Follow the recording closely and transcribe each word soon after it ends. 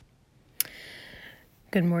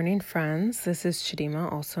Good morning, friends. This is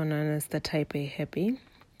Chidima, also known as the Type A Hippie,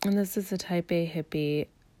 and this is the Type A Hippie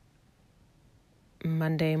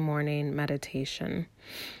Monday morning meditation.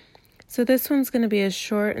 So this one's going to be a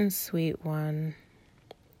short and sweet one,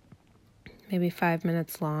 maybe 5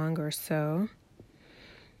 minutes long or so.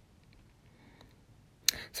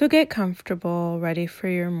 So get comfortable, ready for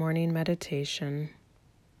your morning meditation.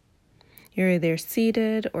 You're either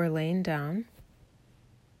seated or laying down.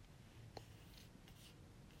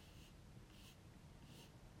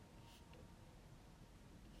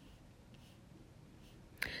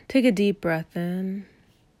 Take a deep breath in,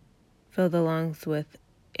 fill the lungs with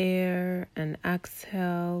air, and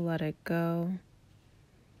exhale, let it go.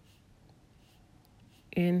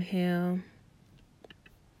 Inhale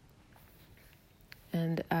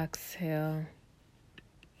and exhale.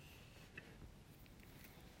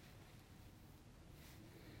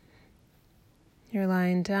 You're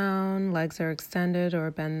lying down, legs are extended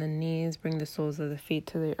or bend the knees, bring the soles of the feet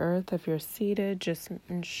to the earth. If you're seated, just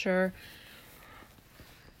ensure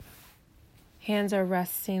hands are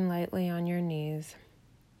resting lightly on your knees.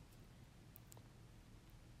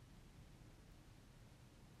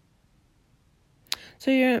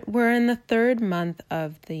 So we're in the third month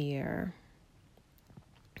of the year,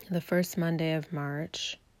 the first Monday of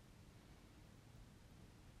March.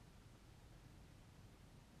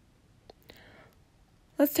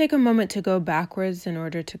 Let's take a moment to go backwards in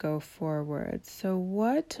order to go forward. So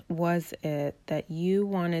what was it that you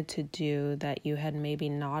wanted to do that you had maybe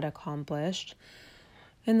not accomplished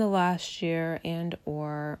in the last year, and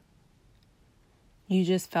or you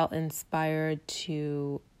just felt inspired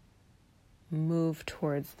to move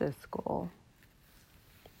towards this goal?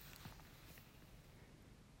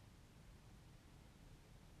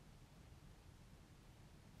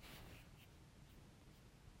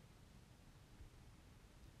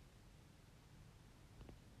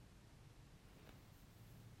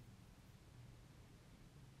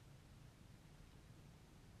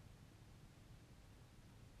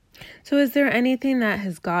 So is there anything that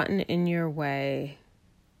has gotten in your way?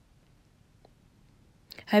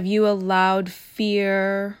 Have you allowed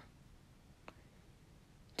fear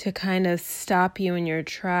to kind of stop you in your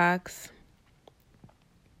tracks?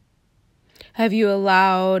 Have you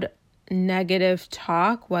allowed negative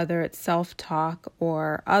talk, whether it's self-talk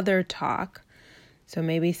or other talk? So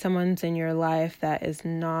maybe someone's in your life that is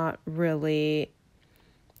not really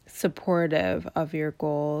supportive of your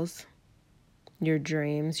goals, your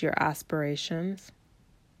dreams, your aspirations.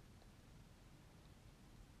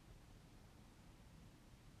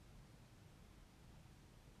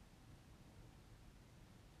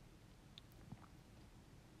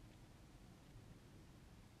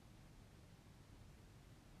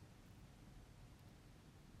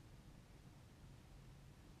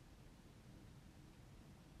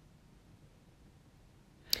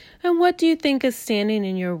 And what do you think is standing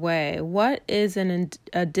in your way? What is a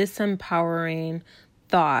disempowering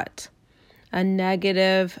thought, a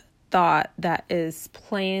negative thought that is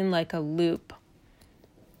playing like a loop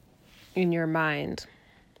in your mind?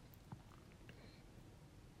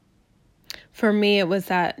 For me, it was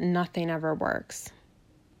that nothing ever works.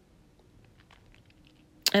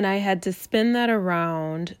 And I had to spin that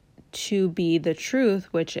around to be the truth,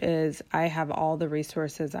 which is I have all the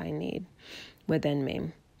resources I need within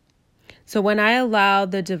me. So when I allow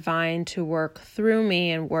the divine to work through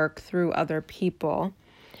me and work through other people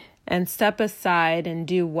and step aside and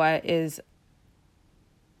do what is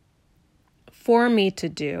for me to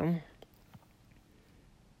do,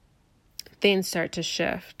 things start to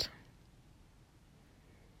shift.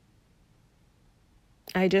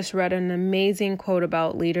 I just read an amazing quote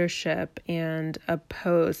about leadership and a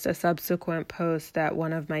subsequent post that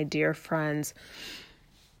one of my dear friends,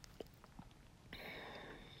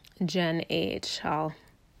 Jen H., I'll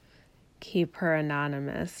keep her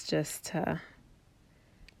anonymous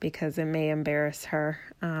because it may embarrass her.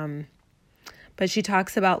 But she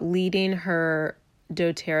talks about leading her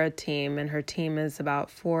doTERRA team, and her team is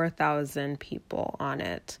about 4,000 people on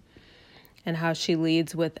it, and how she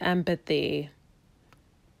leads with empathy,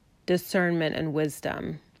 discernment, and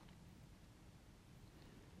wisdom.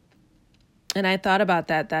 And I thought about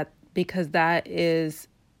that because that is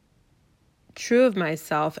true of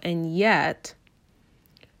myself, and yet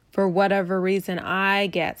for whatever reason I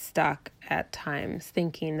get stuck at times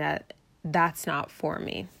thinking that that's not for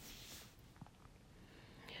me.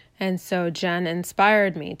 And so Jen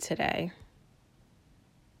inspired me today.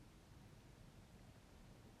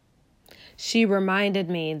 She reminded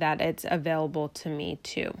me that it's available to me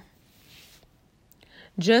too.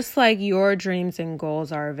 Just like your dreams and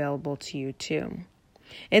goals are available to you too.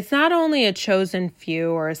 It's not only a chosen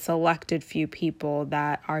few or a selected few people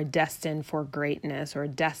that are destined for greatness or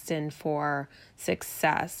destined for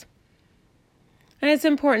success. And it's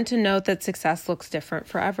important to note that success looks different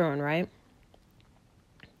for everyone, right?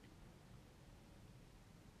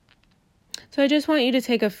 So I just want you to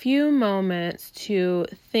take a few moments to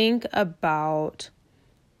think about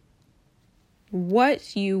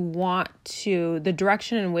the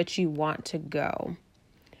direction in which you want to go.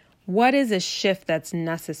 What is a shift that's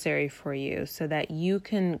necessary for you so that you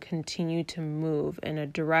can continue to move in a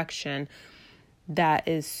direction that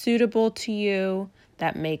is suitable to you,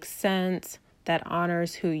 that makes sense, that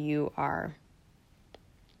honors who you are?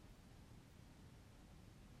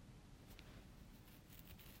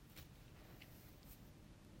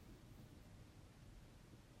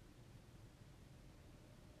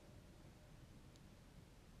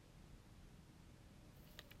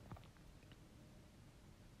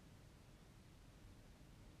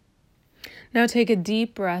 Now take a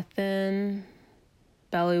deep breath in.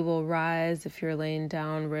 Belly will rise if you're laying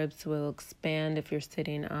down. Ribs will expand if you're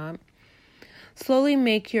sitting up. Slowly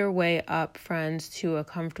make your way up, friends, to a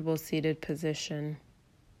comfortable seated position.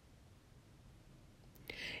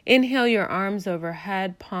 Inhale your arms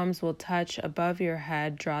overhead. Palms will touch above your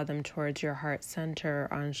head. Draw them towards your heart center,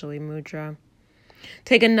 Anjali Mudra.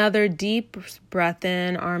 Take another deep breath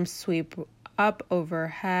in. Arms sweep up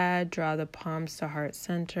overhead. Draw the palms to heart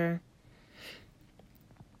center.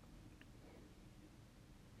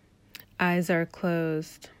 Eyes are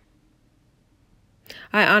closed.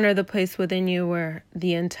 I honor the place within you where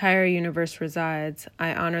the entire universe resides.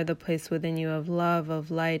 I honor the place within you of love,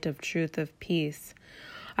 of light, of truth, of peace.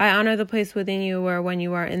 I honor the place within you where when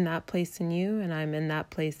you are in that place in you and I'm in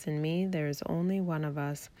that place in me, there is only one of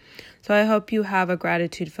us. So I hope you have a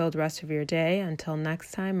gratitude-filled rest of your day. Until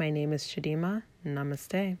next time, my name is Chidima.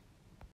 Namaste.